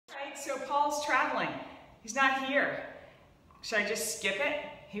So Paul's traveling. He's not here. Should I just skip it?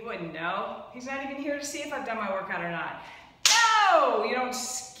 He wouldn't know. He's not even here to see if I've done my workout or not. No, you don't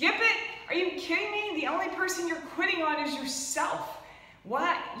skip it. Are you kidding me? The only person you're quitting on is yourself.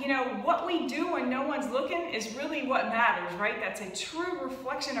 What we do when no one's looking is really what matters, right? That's a true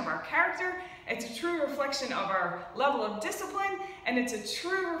reflection of our character. It's a true reflection of our level of discipline, and it's a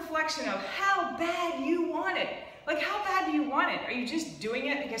true reflection of how bad you want it. Like, how bad do you want it? Are you just doing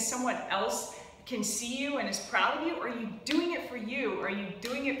it because someone else can see you and is proud of you? Or are you doing it for you? Or are you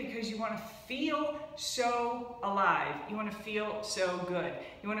doing it because you want to feel so alive? You want to feel so good.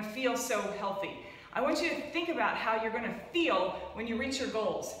 You want to feel so healthy. I want you to think about how you're going to feel when you reach your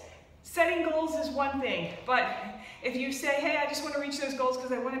goals. Setting goals is one thing, but if you say, hey, I just want to reach those goals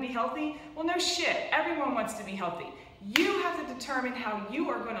because I want to be healthy, well, no shit. Everyone wants to be healthy. You have to determine how you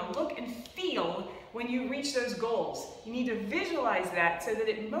are going to look and feel when you reach those goals. You need to visualize that so that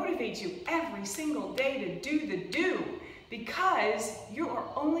it motivates you every single day to do the do, because you are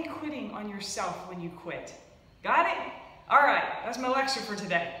only quitting on yourself when you quit. Got it? All right, that's my lecture for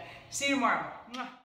today. See you tomorrow.